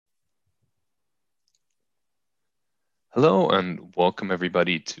Hello, and welcome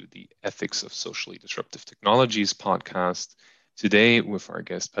everybody to the Ethics of Socially Disruptive Technologies podcast. Today, with our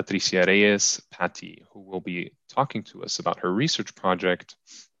guest Patricia Reyes, Patty, who will be talking to us about her research project,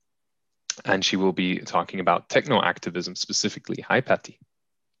 and she will be talking about techno activism specifically. Hi, Patty.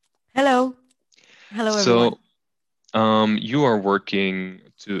 Hello. Hello, everyone. So, you are working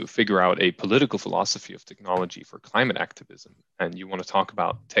to figure out a political philosophy of technology for climate activism, and you want to talk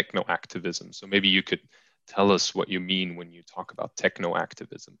about techno activism. So, maybe you could tell us what you mean when you talk about techno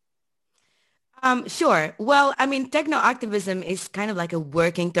activism. Sure. Well, I mean, techno-activism is kind of like a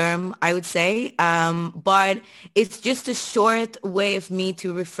working term, I would say, but it's just a short way of me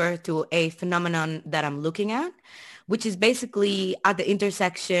to refer to a phenomenon that I'm looking at, which is basically at the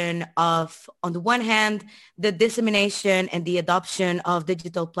intersection of, on the one hand, the dissemination and the adoption of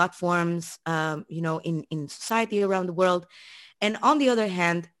digital platforms, in society around the world, and on the other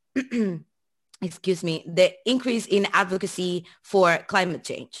hand, excuse me, the increase in advocacy for climate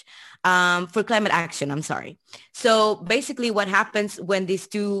change, for climate action, I'm sorry. So basically what happens when these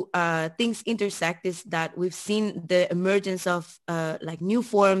two things intersect is that we've seen the emergence of like new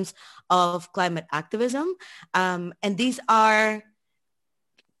forms of climate activism. And these are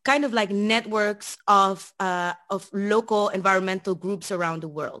kind of like networks of local environmental groups around the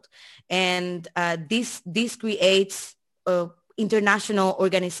world. And this creates international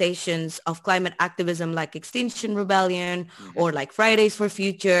organizations of climate activism like Extinction Rebellion Mhm. or like Fridays for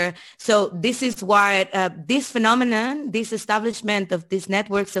Future. So this is why this phenomenon, this establishment of these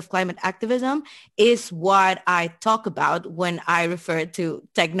networks of climate activism is what I talk about when I refer to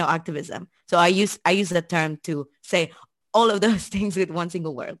techno activism. So I use that term to say all of those things with one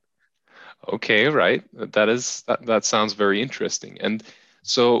single word. Okay, right. That sounds very interesting. And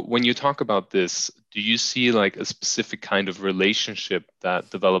so when you talk about this, do you see like a specific kind of relationship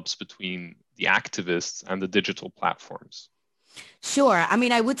that develops between the activists and the digital platforms? Sure. I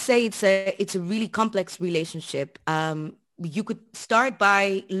mean, I would say it's a really complex relationship. You could start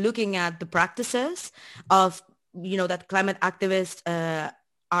by looking at the practices of, that climate activists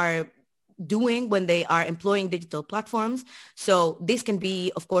are doing when they are employing digital platforms. So this can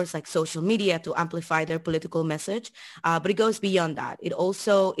be, of course, like social media to amplify their political message, but it goes beyond that. It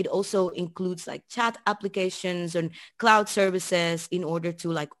also includes like chat applications and cloud services in order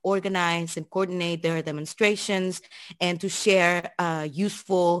to like organize and coordinate their demonstrations and to share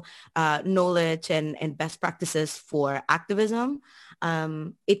useful knowledge and best practices for activism.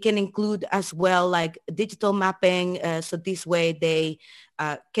 It can include as well like digital mapping. So this way they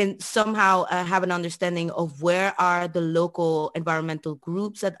can somehow have an understanding of where are the local environmental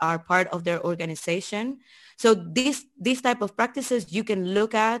groups that are part of their organization. So these type of practices you can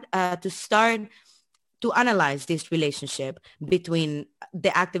look at to start to analyze this relationship between the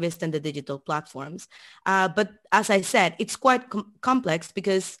activists and the digital platforms. But as I said, it's quite complex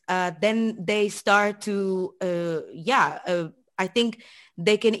because then they start to, I think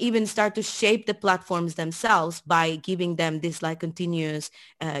they can even start to shape the platforms themselves by giving them this like continuous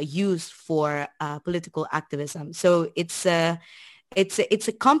use for political activism. So it's a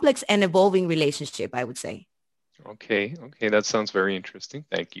complex and evolving relationship, I would say. Okay, okay, that sounds very interesting.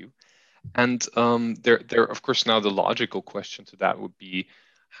 Thank you. And there, of course, now the logical question to that would be,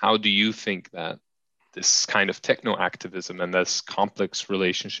 how do you think that this kind of techno activism and this complex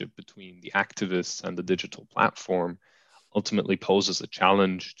relationship between the activists and the digital platform ultimately poses a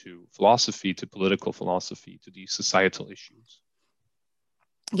challenge to philosophy, to political philosophy, to these societal issues?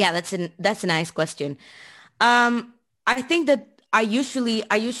 Yeah, that's a nice question. I think that I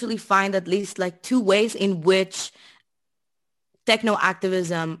usually find at least like two ways in which techno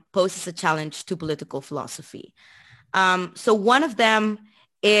activism poses a challenge to political philosophy. So one of them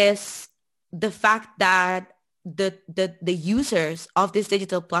is the fact that the users of these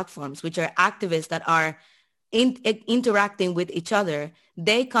digital platforms, which are activists that are interacting with each other,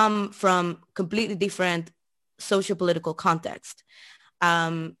 they come from completely different socio-political context.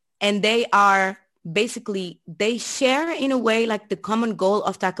 And they are basically, they share in a way like the common goal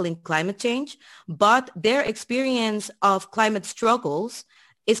of tackling climate change, but their experience of climate struggles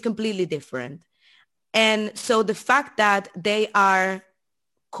is completely different. And so the fact that they are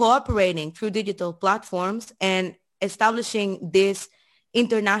cooperating through digital platforms and establishing these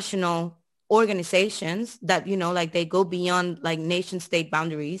international organizations that, like they go beyond like nation state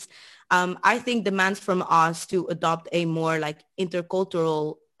boundaries, I think demands from us to adopt a more like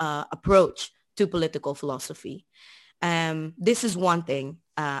intercultural approach to political philosophy. This is one thing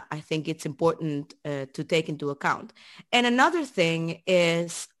I think it's important to take into account. And another thing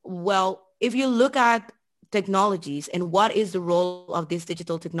is, well, if you look at technologies and what is the role of these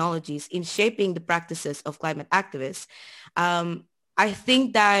digital technologies in shaping the practices of climate activists, I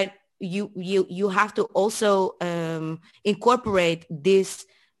think that you have to also incorporate this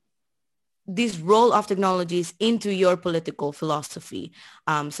role of technologies into your political philosophy.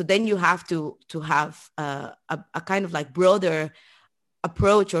 So then you have to have a kind of like broader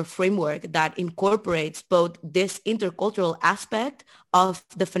approach or framework that incorporates both this intercultural aspect of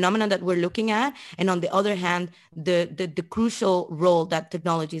the phenomenon that we're looking at, and on the other hand, the crucial role that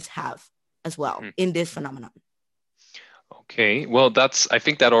technologies have as well in this phenomenon. Okay, well, I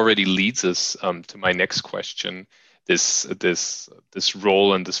think that already leads us to my next question. This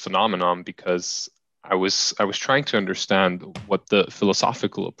role and this phenomenon, because I was trying to understand what the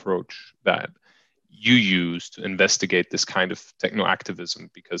philosophical approach that you use to investigate this kind of techno activism,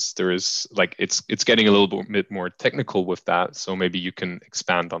 because there is like it's getting a little bit more technical with that. So maybe you can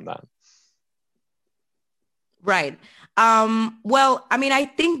expand on that. Right. Well, I mean, I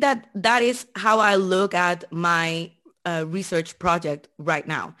think that is how I look at my research project right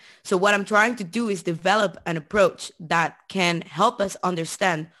now. So what I'm trying to do is develop an approach that can help us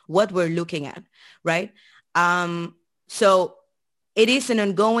understand what we're looking at, right? So it is an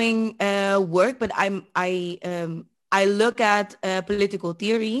ongoing work, but I look at political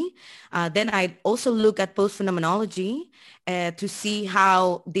theory. Then I also look at post-phenomenology to see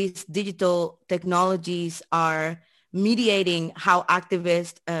how these digital technologies are mediating how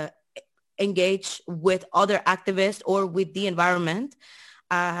activists engage with other activists or with the environment.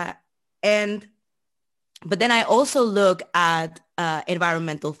 But then I also look at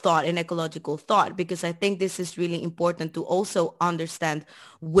environmental thought and ecological thought, because I think this is really important to also understand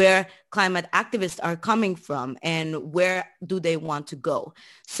where climate activists are coming from and where do they want to go.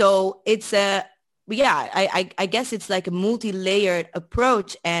 So it's I guess it's like a multi-layered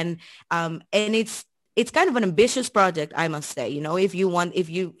approach, and it's kind of an ambitious project, I must say. You know, if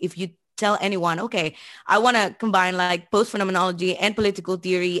you tell anyone, okay, I want to combine like post-phenomenology and political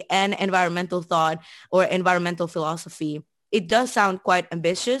theory and environmental thought or environmental philosophy, it does sound quite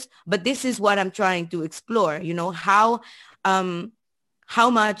ambitious, but this is what I'm trying to explore. You know, how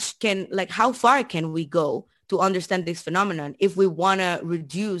far can we go to understand this phenomenon if we want to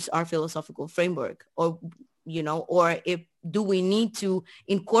reduce our philosophical framework, or, you know, or do we need to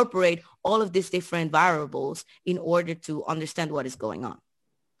incorporate all of these different variables in order to understand what is going on?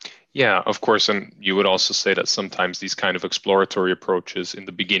 Yeah, of course. And you would also say that sometimes these kind of exploratory approaches in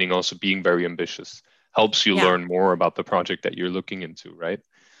the beginning, also being very ambitious, helps you learn more about the project that you're looking into, right?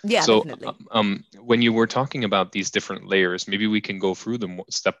 Yeah, so, definitely. When you were talking about these different layers, maybe we can go through them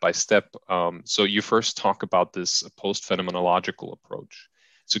step by step. So you first talk about this post-phenomenological approach.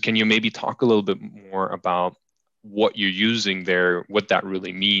 So can you maybe talk a little bit more about what you're using there, what that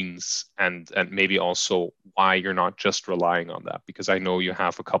really means, and maybe also why you're not just relying on that? Because I know you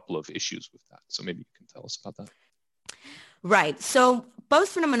have a couple of issues with that. So maybe you can tell us about that. Right. So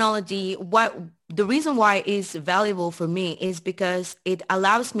post-phenomenology, the reason why it is valuable for me is because it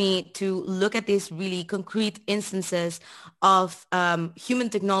allows me to look at these really concrete instances of human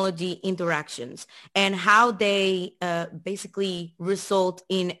technology interactions and how they basically result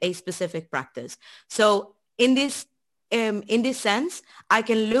in a specific practice. So in this sense, I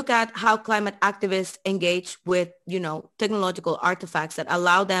can look at how climate activists engage with, you know, technological artifacts that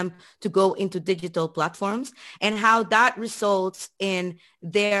allow them to go into digital platforms, and how that results in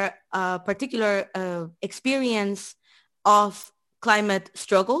their particular experience of climate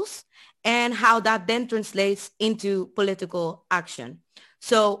struggles, and how that then translates into political action.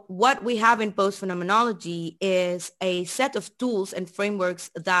 So what we have in post-phenomenology is a set of tools and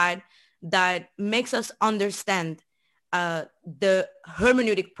frameworks that makes us understand the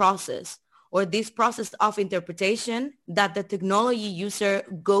hermeneutic process, or this process of interpretation that the technology user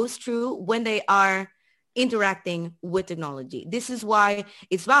goes through when they are interacting with technology. This is why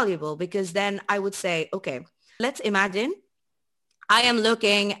it's valuable, because then I would say, okay, let's imagine I am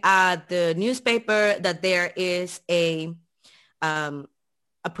looking at the newspaper that there is a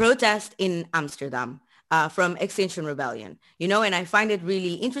protest in Amsterdam. From Extinction Rebellion, you know, and I find it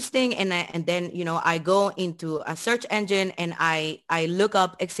really interesting. And then, you know, I go into a search engine and I look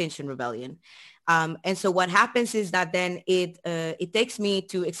up Extinction Rebellion. And so what happens is that then it takes me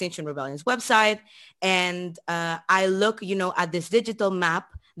to Extinction Rebellion's website, and I look, you know, at this digital map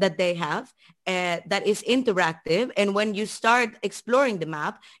that they have that is interactive. And when you start exploring the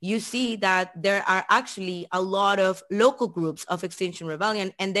map, you see that there are actually a lot of local groups of Extinction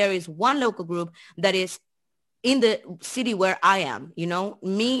Rebellion. And there is one local group that is in the city where I am, you know,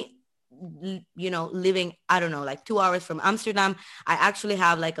 me living, I don't know, like 2 hours from Amsterdam, I actually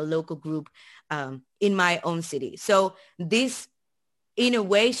have like a local group in my own city. So this in a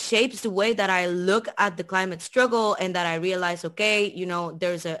way shapes the way that I look at the climate struggle, and that I realize, okay,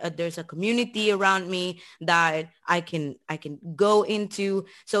 there's a community around me that I can go into.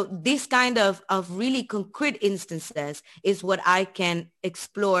 So this kind of really concrete instances is what I can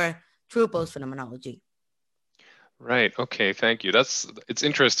explore through post-phenomenology. Right. Okay. Thank you. It's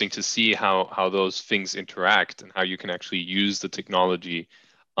interesting to see how those things interact and how you can actually use the technology.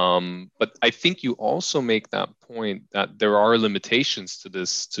 But I think you also make that point that there are limitations to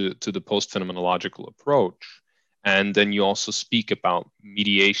this, to the post-phenomenological approach. And then you also speak about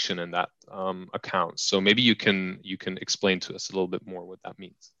mediation in that account. So maybe you can explain to us a little bit more what that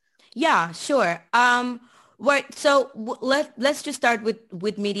means. Yeah, sure. Right. So let's just start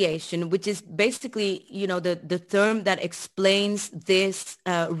with mediation, which is basically, the term that explains this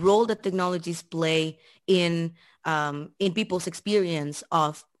role that technologies play in people's experience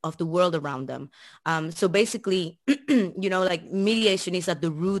of the world around them. So basically, like mediation is at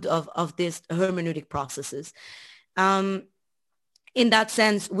the root of these hermeneutic processes. Um, in that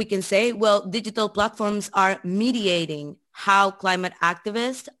sense, we can say, well, digital platforms are mediating how climate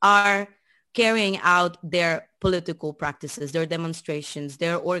activists are carrying out their political practices, their demonstrations,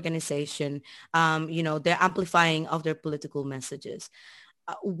 their organization, their amplifying of their political messages.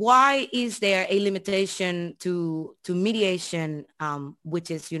 Why is there a limitation to mediation, which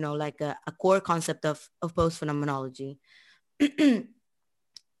is, like a core concept of post-phenomenology?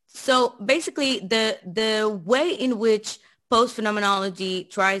 So basically, the way in which post-phenomenology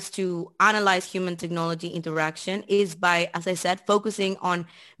tries to analyze human technology interaction is by, as I said, focusing on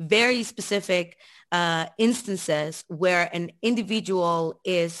very specific instances where an individual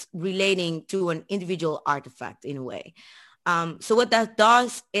is relating to an individual artifact in a way. So what that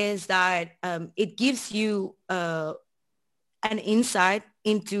does is that it gives you an insight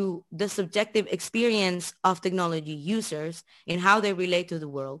into the subjective experience of technology users and how they relate to the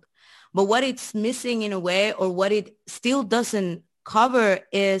world. But what it's missing in a way, or what it still doesn't cover,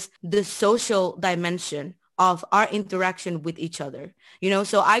 is the social dimension of our interaction with each other.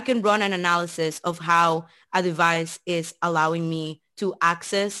 So I can run an analysis of how a device is allowing me to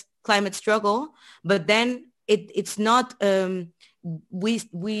access climate struggle, but then it's not, we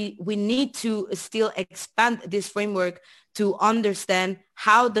need to still expand this framework to understand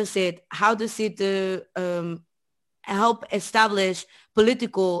how does it help establish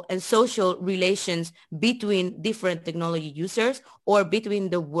political and social relations between different technology users, or between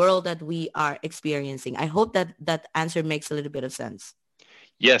the world that we are experiencing. I hope that that answer makes a little bit of sense.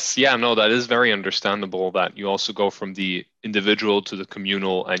 Yes, yeah, no, that is very understandable that you also go from the individual to the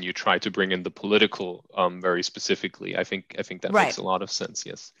communal and you try to bring in the political very specifically. I think that Right. makes a lot of sense.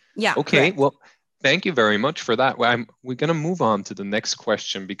 Yes. Yeah, Okay, correct. well, thank you very much for that. Well, we're going to move on to the next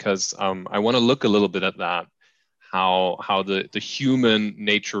question because I want to look a little bit at that, how the human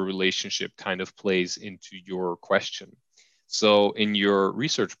nature relationship kind of plays into your question. So in your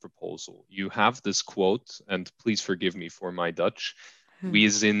research proposal, you have this quote, and please forgive me for my Dutch. Hmm. Wie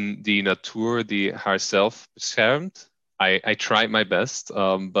sind die Natur die haarzelf beschermt? I tried my best,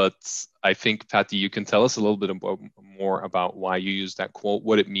 but I think, Patty, you can tell us a little bit more about why you use that quote,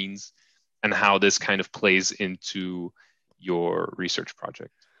 what it means, and how this kind of plays into your research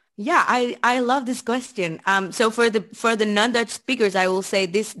project. Yeah, I love this question. So for the non-Dutch speakers, I will say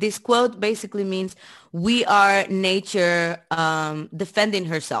this quote basically means we are nature defending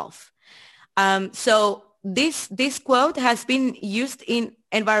herself. So this quote has been used in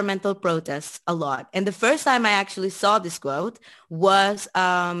environmental protests a lot. And the first time I actually saw this quote was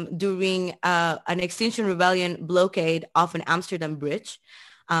during an Extinction Rebellion blockade of an Amsterdam bridge.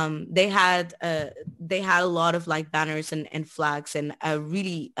 They had a lot of like banners and flags, and a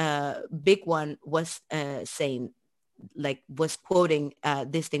really big one was saying, like, was quoting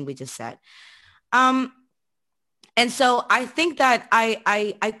this thing we just said. Um, and so I think that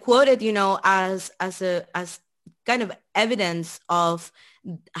I quoted, as kind of evidence of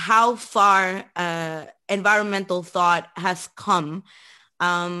how far environmental thought has come,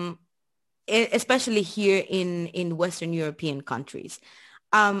 um, especially here in Western European countries.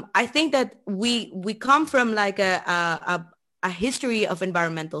 I think that we come from like a history of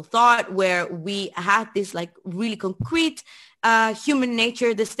environmental thought where we had this like really concrete human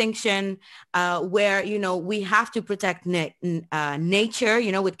nature distinction, where, we have to protect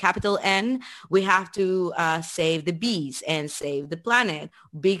nature, with capital N. We have to save the bees and save the planet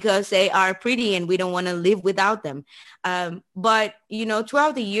because they are pretty and we don't want to live without them. But,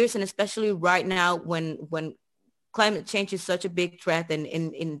 throughout the years, and especially right now when climate change is such a big threat,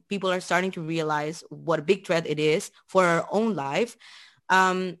 and people are starting to realize what a big threat it is for our own life,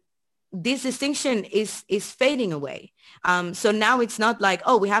 this distinction is fading away. So now it's not like,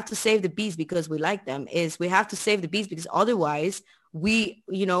 oh, we have to save the bees because we like them. Is we have to save the bees because otherwise we're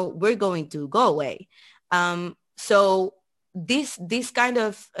going to go away. So this kind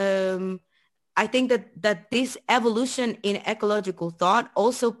of I think that this evolution in ecological thought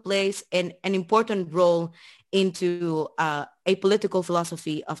also plays an important role into a political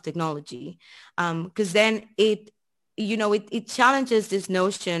philosophy of technology, because then it challenges this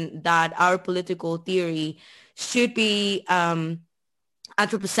notion that our political theory should be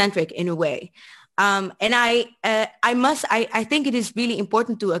anthropocentric in a way. And I think it is really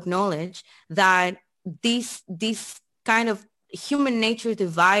important to acknowledge that this kind of human nature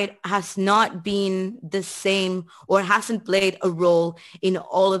divide has not been the same, or hasn't played a role in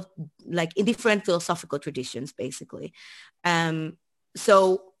all of, like, in different philosophical traditions, basically.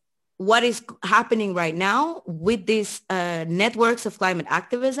 So what is happening right now with these networks of climate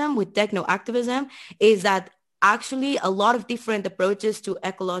activism, with techno activism, is that actually a lot of different approaches to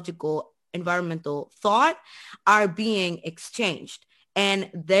ecological environmental thought are being exchanged. And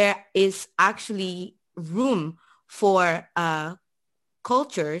there is actually room for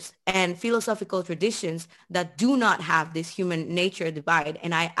cultures and philosophical traditions that do not have this human nature divide.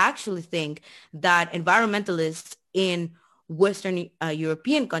 And I actually think that environmentalists in Western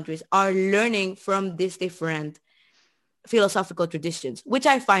European countries are learning from these different philosophical traditions, which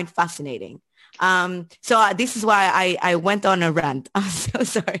I find fascinating. So this is why I went on a rant. I'm so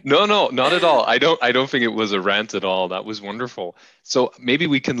sorry. No, not at all. I don't think it was a rant at all. That was wonderful. So maybe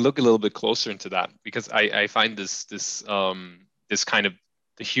we can look a little bit closer into that, because I find this kind of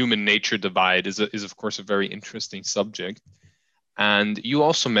the human nature divide is of course a very interesting subject. And you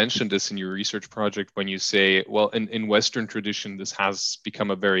also mentioned this in your research project when you say, well, in Western tradition, this has become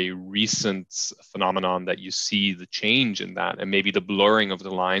a very recent phenomenon, that you see the change in that, and maybe the blurring of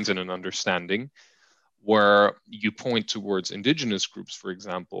the lines in an understanding, where you point towards indigenous groups, for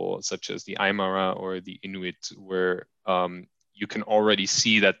example, such as the Aymara or the Inuit, where you can already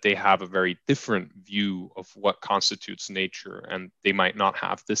see that they have a very different view of what constitutes nature, and they might not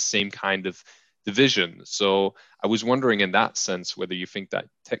have the same kind of division. So I was wondering in that sense whether you think that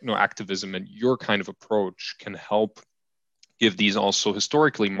techno-activism and your kind of approach can help give these also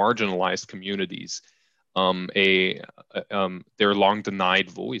historically marginalized communities their long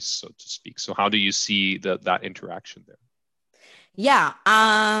denied voice, so to speak. So how do you see that interaction there? Yeah,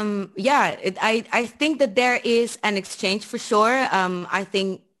 I think that there is an exchange for sure. I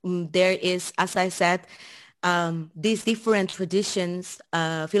think there is, as I said, these different traditions,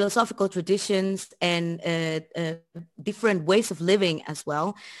 philosophical traditions, and different ways of living as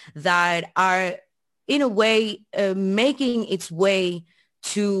well, that are in a way making its way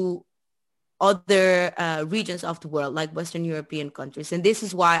to other regions of the world, like Western European countries. And this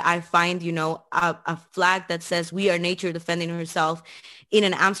is why I find, a flag that says "We are nature defending herself" in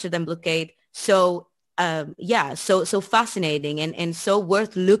an Amsterdam blockade so so fascinating and so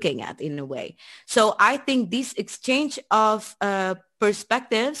worth looking at in a way. So I think this exchange of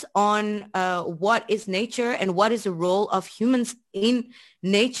perspectives on what is nature and what is the role of humans in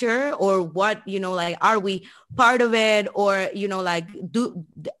nature, or what, like, are we part of it, or,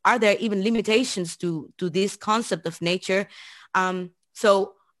 are there even limitations to this concept of nature?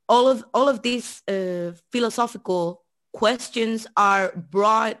 So all of these philosophical questions are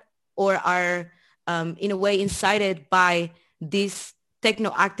brought, or are in a way incited by these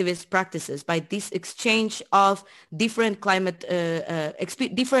techno-activist practices, by this exchange of different climate,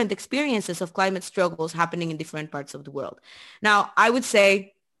 different experiences of climate struggles happening in different parts of the world. Now, I would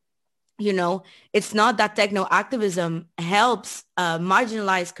say, it's not that techno-activism helps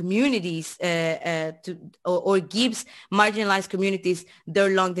marginalized communities or gives marginalized communities their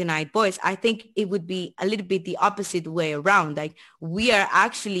long denied voice. I think it would be a little bit the opposite way around. Like, we are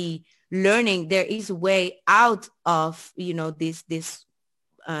actually learning there is a way out of, this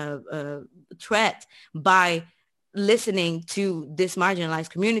threat by listening to these marginalized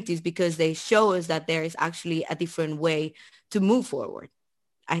communities, because they show us that there is actually a different way to move forward.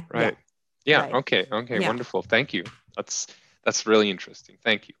 Right. Yeah. Right. Okay. Yeah. Wonderful. Thank you. That's really interesting.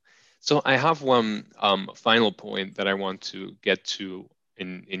 Thank you. So I have one final point that I want to get to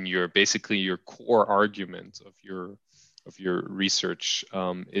in your basically your core argument of your research,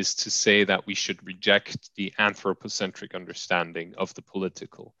 is to say that we should reject the anthropocentric understanding of the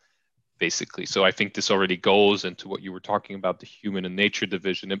political, basically. So I think this already goes into what you were talking about, the human and nature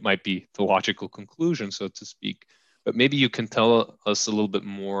division. It might be the logical conclusion, so to speak. But maybe you can tell us a little bit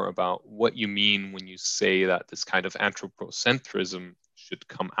more about what you mean when you say that this kind of anthropocentrism should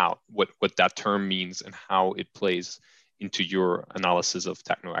come out, what that term means and how it plays into your analysis of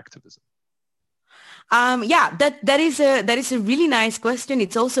technoactivism. Yeah, that is a really nice question.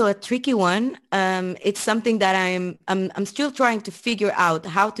 It's also a tricky one. It's something that I'm still trying to figure out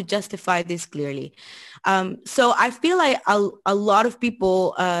how to justify this clearly. So I feel like a lot of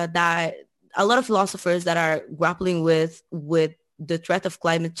people that a lot of philosophers that are grappling with the threat of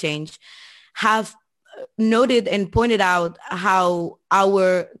climate change have noted and pointed out how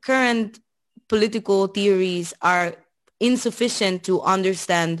our current political theories are insufficient to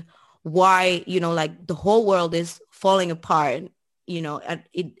understand why, like the whole world is falling apart,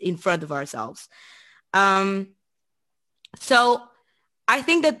 in front of ourselves. Um, so I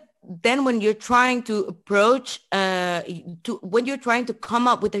think that then when you're trying to approach, when you're trying to come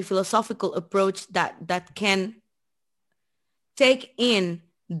up with a philosophical approach that can take in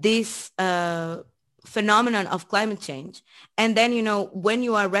this phenomenon of climate change. And then, when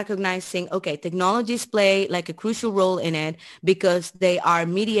you are recognizing, okay, technologies play like a crucial role in it because they are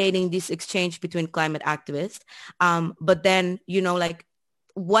mediating this exchange between climate activists. But then, like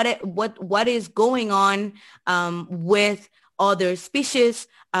what is going on with other species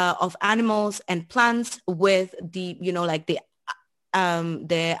of animals and plants, with the, like the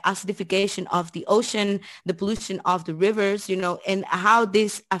acidification of the ocean, the pollution of the rivers, and how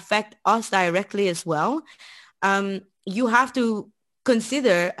this affect us directly as well. You have to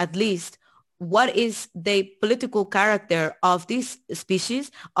consider at least what is the political character of these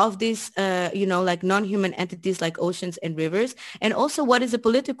species, of these, like non-human entities like oceans and rivers, and also what is the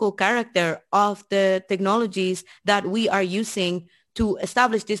political character of the technologies that we are using to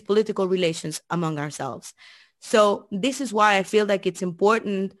establish these political relations among ourselves. So this is why I feel like it's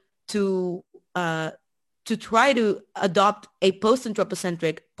important to try to adopt a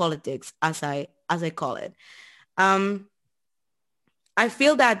post-anthropocentric politics, as I call it. Um, I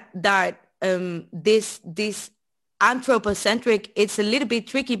feel that this anthropocentric, it's a little bit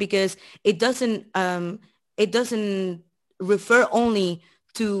tricky because it doesn't refer only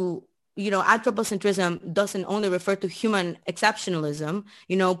to, anthropocentrism doesn't only refer to human exceptionalism,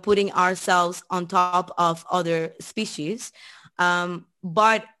 putting ourselves on top of other species.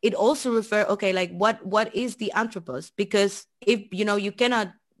 But it also refer, okay, like what is the anthropos? Because if, you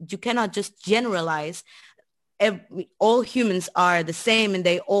cannot just generalize all humans are the same and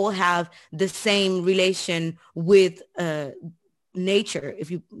they all have the same relation with nature, if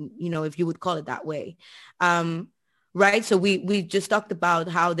you would call it that way. Right. So we just talked about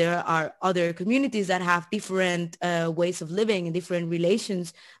how there are other communities that have different ways of living and different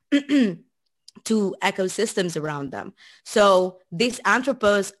relations to ecosystems around them. So this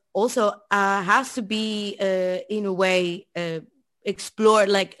anthropos also has to be in a way explored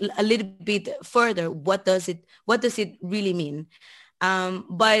like a little bit further. What does it really mean?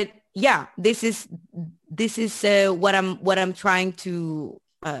 But yeah, this is what I'm trying to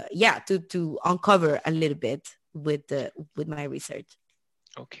to uncover a little bit with my research.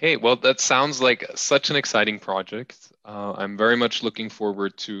 Okay, well, that sounds like such an exciting project. I'm very much looking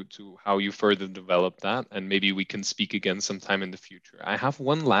forward to how you further develop that, and maybe we can speak again sometime in the future. I have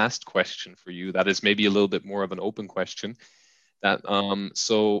one last question for you that is maybe a little bit more of an open question. That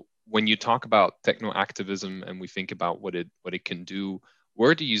so when you talk about techno activism and we think about what it can do,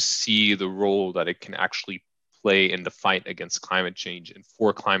 where do you see the role that it can actually play in the fight against climate change and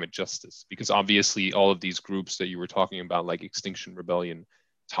for climate justice? Because obviously all of these groups that you were talking about, like Extinction Rebellion,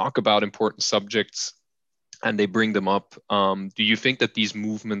 talk about important subjects and they bring them up. Do you think that these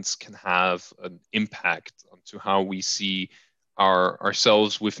movements can have an impact onto how we see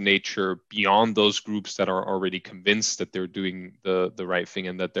ourselves with nature beyond those groups that are already convinced that they're doing the right thing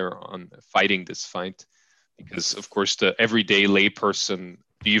and that they're fighting this fight? Because of course, the everyday layperson,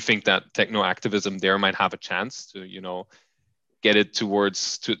 do you think that techno activism there might have a chance to, get it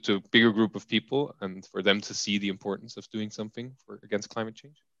towards to a bigger group of people and for them to see the importance of doing something against climate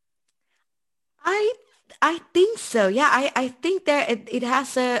change? I I think so. Yeah, I think that it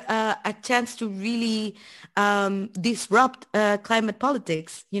has a chance to really disrupt climate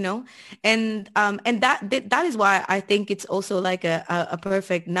politics, and that is why I think it's also like a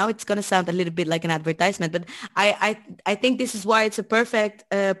perfect. Now it's gonna sound a little bit like an advertisement, but I think this is why it's a perfect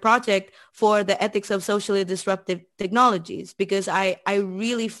project for the ethics of socially disruptive technologies, because I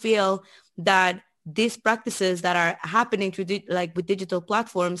really feel that these practices that are happening through like with digital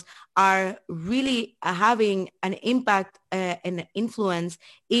platforms are really having an impact and influence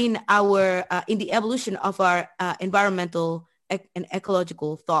in our in the evolution of our environmental an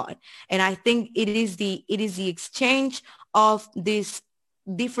ecological thought. And I think it is the exchange of these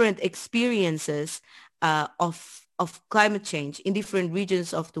different experiences of climate change in different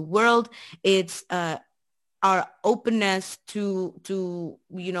regions of the world. It's our openness to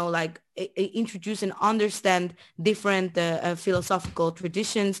like introduce and understand different philosophical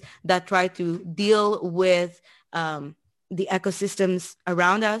traditions that try to deal with the ecosystems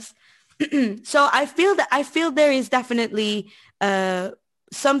around us. So I feel there is definitely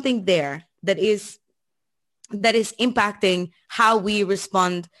something there that is impacting how we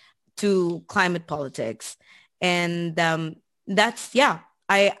respond to climate politics. And that's, yeah,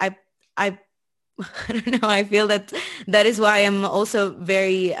 I I don't know. I feel that that is why I'm also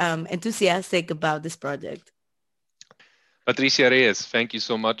very enthusiastic about this project. Patricia Reyes, thank you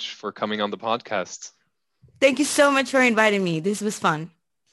so much for coming on the podcast. Thank you so much for inviting me. This was fun.